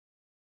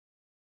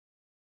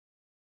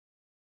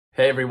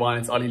Hey everyone,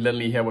 it's Ollie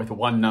Lindley here with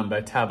One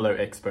Number Tableau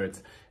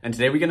Experts. And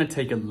today we're going to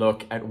take a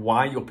look at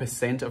why your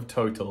percent of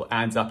total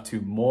adds up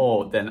to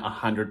more than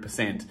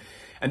 100%.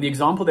 And the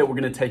example that we're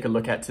going to take a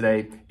look at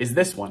today is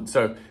this one.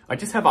 So I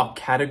just have our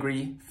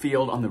category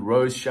field on the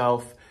rows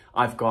shelf.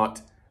 I've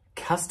got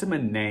customer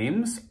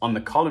names on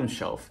the column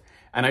shelf.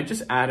 And I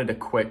just added a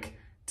quick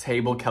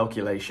table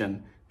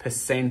calculation,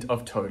 percent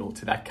of total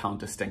to that count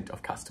distinct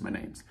of customer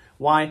names.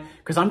 Why?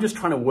 Because I'm just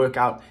trying to work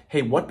out,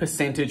 hey, what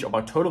percentage of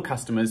our total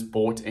customers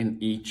bought in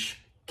each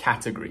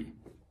category?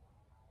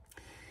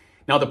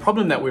 Now, the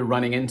problem that we're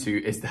running into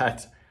is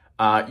that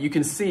you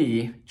can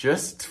see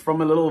just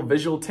from a little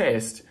visual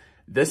test,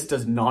 this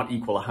does not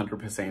equal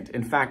 100%.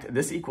 In fact,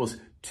 this equals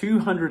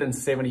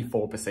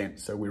 274%.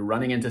 So we're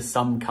running into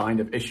some kind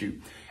of issue.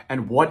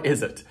 And what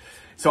is it?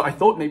 So I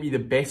thought maybe the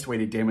best way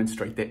to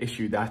demonstrate the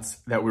issue that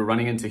we're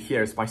running into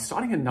here is by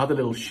starting another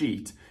little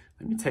sheet.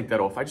 Let me take that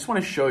off. I just want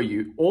to show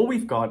you, all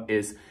we've got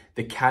is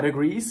the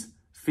categories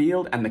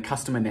field and the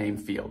customer name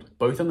field,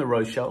 both on the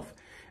row shelf.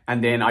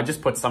 And then I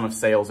just put sum of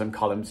sales in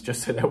columns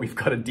just so that we've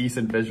got a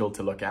decent visual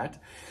to look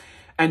at.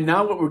 And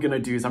now what we're going to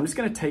do is I'm just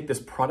going to take this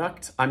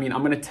product. I'm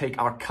going to take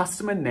our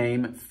customer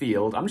name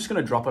field. I'm just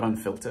going to drop it on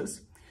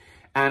filters.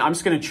 And I'm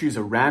just going to choose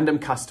a random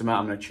customer.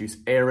 I'm going to choose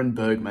Aaron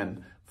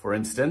Bergman, for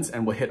instance,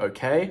 and we'll hit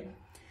OK.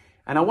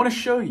 And I want to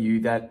show you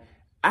that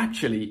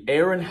actually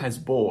Aaron has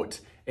bought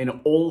in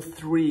all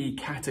three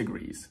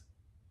categories.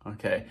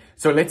 Okay,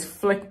 so let's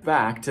flick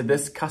back to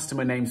this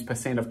customer names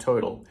percent of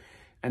total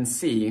and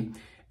see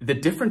the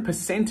different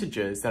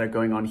percentages that are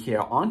going on here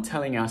aren't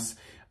telling us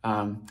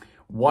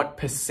what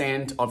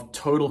percent of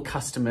total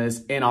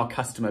customers in our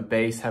customer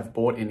base have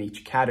bought in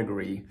each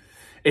category.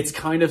 It's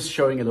kind of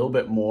showing a little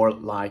bit more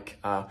like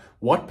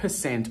what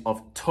percent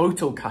of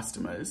total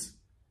customers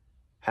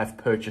have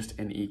purchased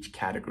in each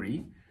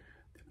category.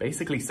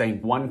 Basically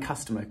saying one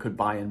customer could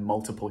buy in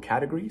multiple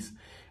categories.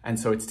 And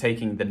so it's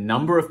taking the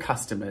number of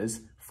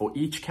customers for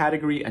each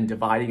category and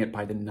dividing it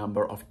by the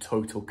number of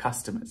total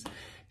customers,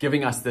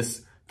 giving us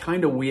this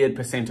kind of weird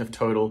percent of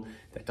total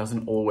that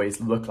doesn't always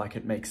look like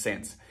it makes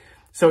sense.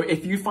 So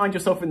if you find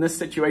yourself in this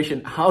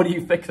situation, how do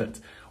you fix it?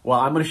 Well,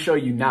 I'm going to show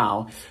you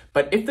now.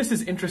 But if this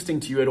is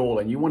interesting to you at all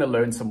and you want to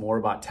learn some more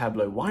about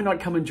Tableau, why not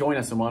come and join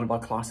us in one of our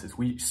classes?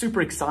 We're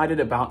super excited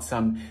about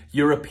some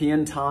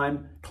European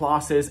time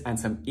classes and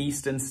some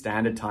Eastern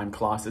Standard Time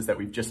classes that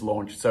we've just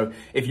launched. So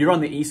if you're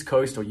on the East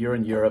Coast or you're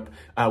in Europe,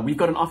 we've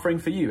got an offering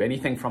for you.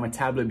 Anything from a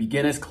Tableau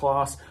beginners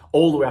class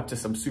all the way up to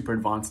some super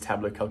advanced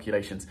Tableau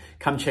calculations.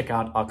 Come check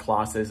out our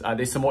classes.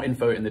 There's some more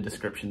info in the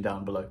description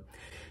down below.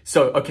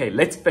 So, okay,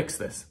 let's fix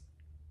this.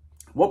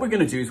 What we're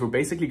going to do is we're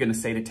basically going to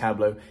say to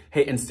Tableau,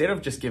 hey, instead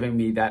of just giving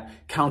me that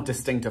count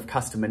distinct of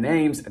customer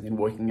names and then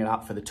working it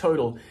out for the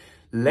total,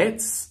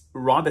 let's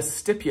rather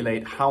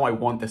stipulate how I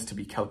want this to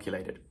be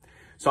calculated.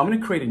 So I'm going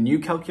to create a new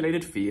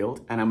calculated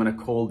field and I'm going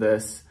to call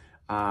this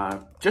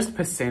just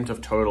percent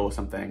of total or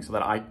something so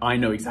that I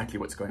know exactly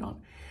what's going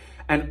on.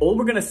 And all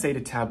we're going to say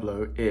to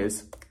Tableau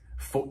is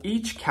for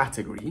each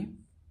category,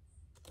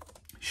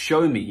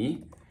 show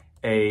me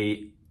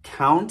a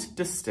count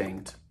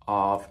distinct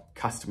of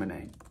customer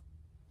name.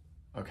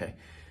 Okay,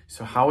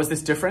 so how is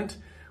this different?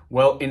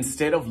 Well,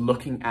 instead of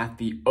looking at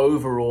the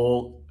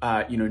overall,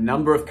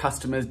 number of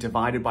customers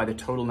divided by the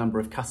total number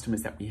of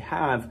customers that we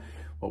have,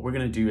 what we're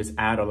going to do is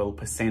add a little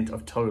percent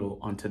of total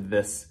onto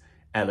this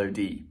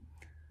LOD.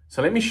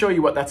 So let me show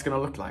you what that's going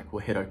to look like.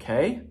 We'll hit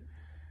OK.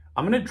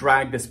 I'm going to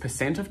drag this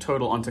percent of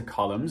total onto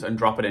columns and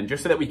drop it in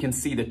just so that we can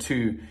see the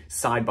two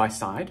side by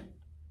side.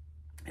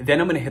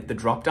 Then I'm going to hit the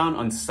drop down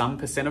on some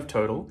percent of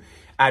total,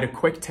 add a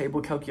quick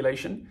table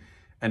calculation,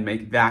 and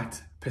make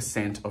that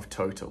percent of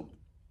total.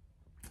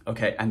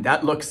 Okay, and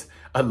that looks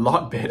a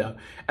lot better.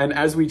 And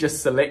as we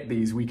just select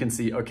these, we can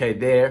see, okay,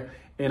 there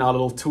in our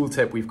little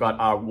tooltip, we've got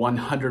our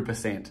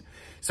 100%.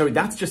 So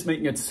that's just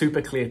making it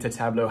super clear to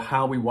Tableau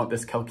how we want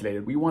this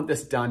calculated. We want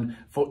this done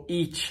for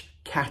each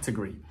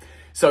category.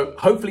 So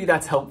hopefully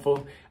that's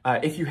helpful.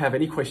 If you have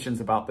any questions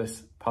about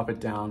this, pop it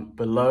down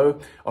below.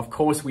 Of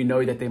course, we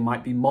know that there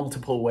might be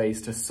multiple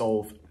ways to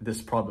solve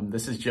this problem.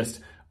 This is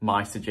just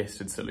my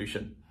suggested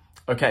solution.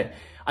 Okay,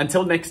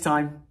 until next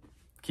time,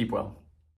 keep well.